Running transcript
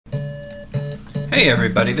Hey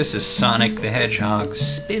everybody, this is Sonic the Hedgehog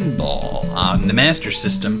Spinball on the Master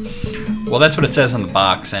System. Well, that's what it says on the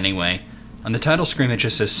box anyway. On the title screen it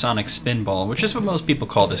just says Sonic Spinball, which is what most people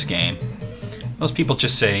call this game. Most people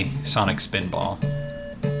just say Sonic Spinball.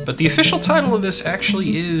 But the official title of this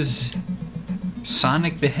actually is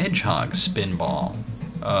Sonic the Hedgehog Spinball.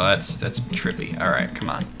 Oh, that's trippy. Alright, come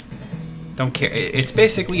on. Don't care. It's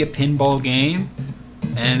basically a pinball game,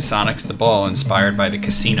 and Sonic's the ball, inspired by the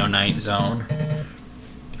Casino Night Zone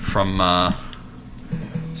from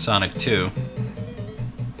Sonic 2.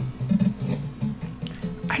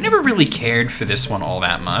 I never really cared for this one all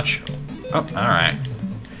that much. Oh, alright.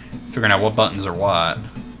 Figuring out what buttons are what.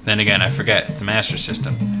 Then again, I forget. It's the Master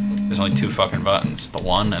System. There's only two fucking buttons. The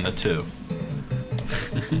 1 and the 2.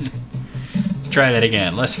 Let's try that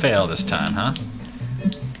again. Let's fail this time, huh?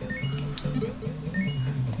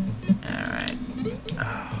 Alright.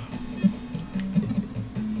 Oh.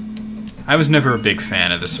 I was never a big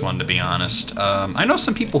fan of this one, to be honest. I know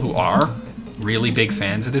some people who are really big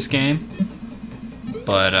fans of this game,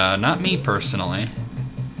 but not me personally.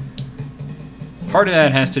 Part of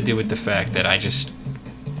that has to do with the fact that I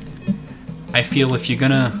feel if you're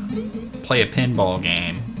gonna play a pinball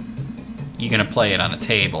game, you're gonna play it on a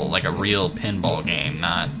table, like a real pinball game,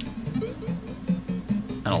 not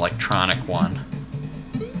an electronic one.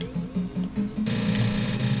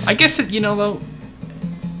 I guess it, though,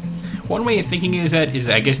 one way of thinking is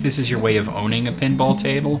I guess this is your way of owning a pinball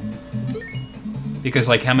table. Because,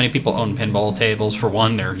 like, how many people own pinball tables? For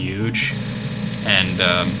one, they're huge. And,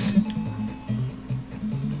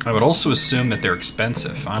 I would also assume that they're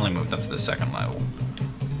expensive. Finally moved up to the second level.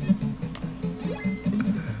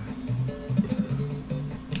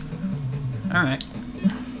 Alright.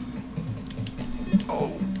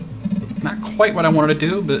 Oh. Not quite what I wanted to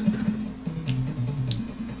do, but...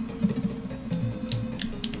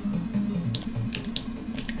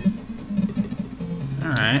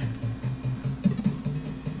 Alright.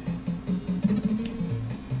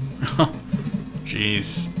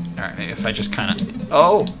 Jeez. Alright, if I just kind of...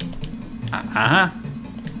 Oh! Uh-huh.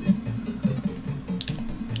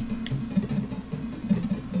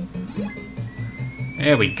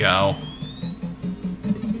 There we go.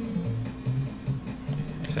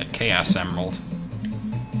 There's that Chaos Emerald.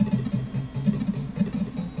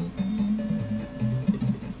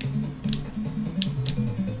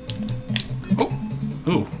 Oh!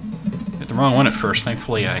 Ooh. Hit the wrong one at first.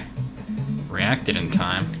 Thankfully I reacted in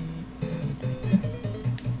time.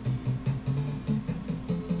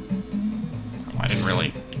 I didn't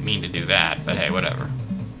really mean to do that, but hey, whatever.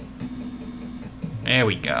 There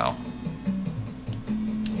we go.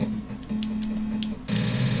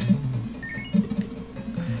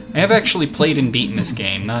 I have actually played and beaten this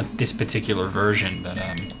game, not this particular version, but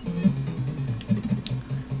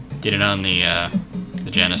did it on the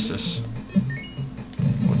Genesis.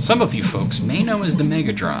 What some of you folks may know as the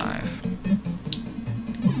Mega Drive.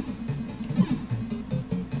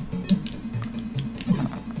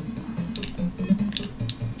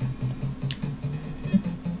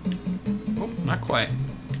 Oh, not quite.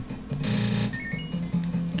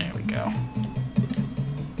 There we go.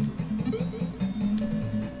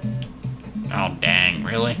 Oh, dang,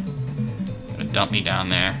 really? Gonna dump me down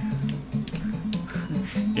there.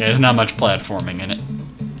 Yeah, there's not much platforming in it.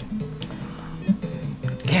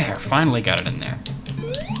 There, finally got it in there.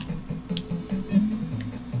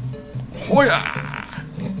 Hoya!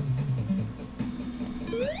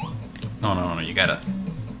 No, you gotta...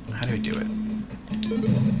 How do we do it?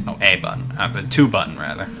 Oh, A button. 2 button,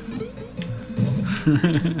 rather.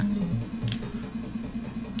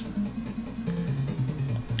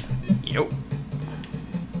 Yo.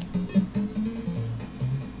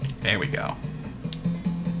 There we go.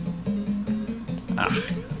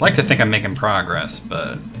 I'd like to think I'm making progress,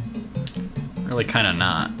 but really kind of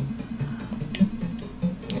not.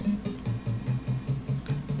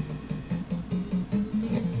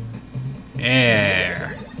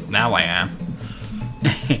 There. Now I am.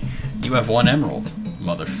 You have 1 emerald,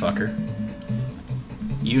 motherfucker.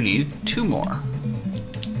 You need 2 more.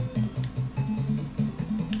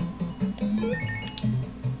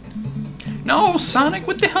 No, Sonic,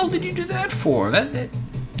 what the hell did you do that for? That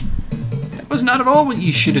was not at all what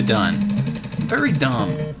you should have done. Very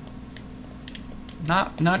dumb.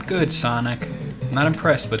 Not good, Sonic. Not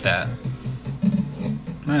impressed with that. I'm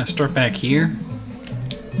gonna start back here.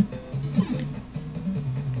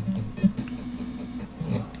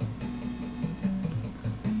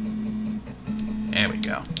 There we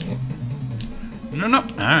go. No. Alright,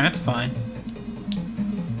 that's fine.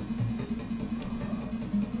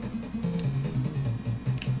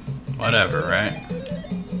 Whatever, right?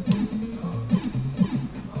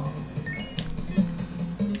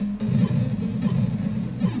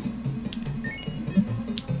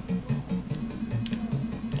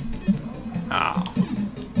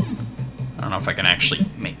 can actually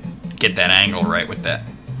get that angle right with that.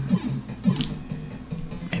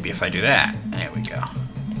 Maybe if I do that. There we go.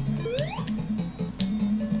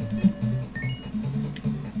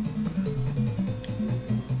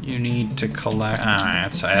 You need to collect...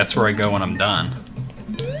 Alright, that's where I go when I'm done.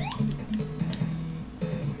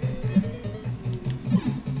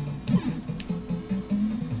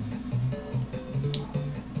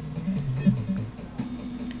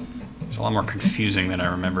 It's a lot more confusing than I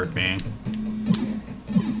remember it being.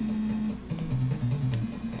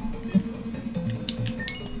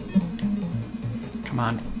 Come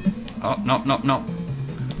on. Oh, no, no, no.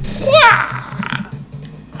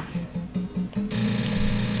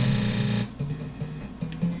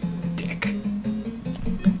 Dick.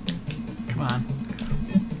 Come on.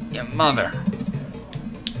 You mother.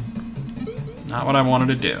 Not what I wanted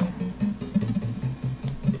to do.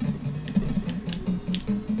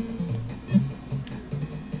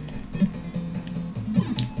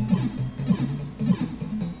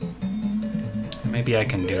 Maybe I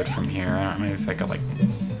can do it from here. I don't know, maybe if I go like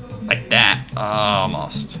that.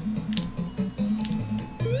 Almost.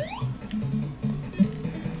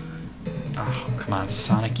 Oh, come on,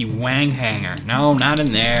 Sonic, you wang hanger. No, not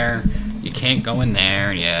in there. You can't go in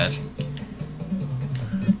there yet.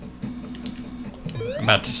 I'm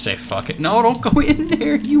about to say fuck it. No, don't go in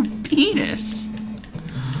there, you penis.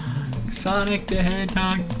 Sonic the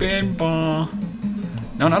Hedgehog Spinball.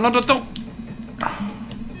 No, no, no, don't.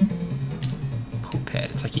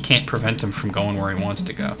 It's like you can't prevent him from going where he wants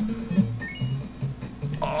to go.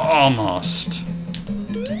 Almost.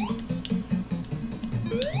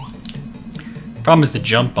 Problem is the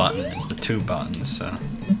jump button is the 2 buttons, so...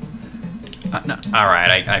 no.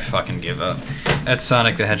 Alright, I fucking give up. That's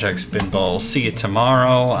Sonic the Hedgehog Spinball. See you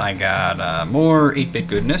tomorrow. I got more 8-bit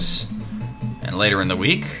goodness. And later in the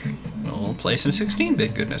week, we'll play some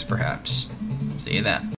 16-bit goodness, perhaps. See you then.